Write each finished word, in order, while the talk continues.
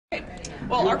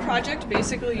Well, our project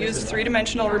basically used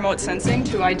three-dimensional remote sensing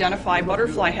to identify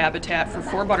butterfly habitat for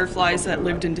 4 butterflies that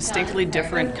lived in distinctly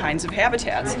different kinds of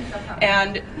habitats.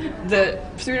 And the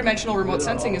three-dimensional remote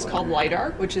sensing is called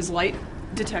LiDAR, which is light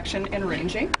detection and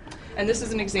ranging. And this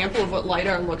is an example of what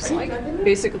LiDAR looks like.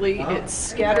 Basically, it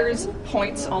scatters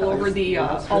points all over the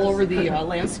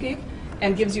landscape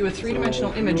and gives you a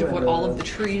three-dimensional image of what all of the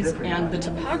trees and the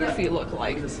topography look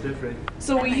like.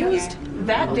 So we used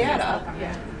that data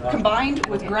combined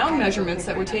with ground measurements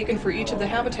that were taken for each of the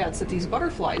habitats that these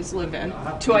butterflies live in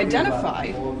to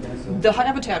identify the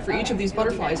habitat for each of these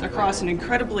butterflies across an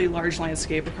incredibly large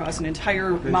landscape, across an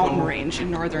entire mountain range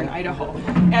in northern Idaho.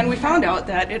 And we found out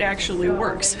that it actually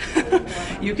works.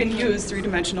 You can use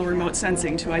three-dimensional remote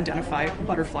sensing to identify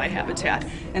butterfly habitat.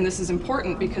 And this is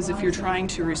important because if you're trying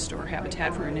to restore habitat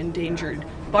for an endangered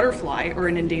butterfly or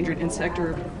an endangered insect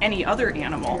or any other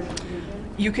animal,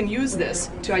 you can use this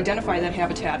to identify that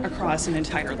habitat across an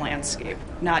entire landscape,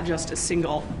 not just a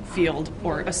single field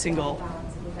or a single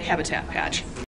habitat patch.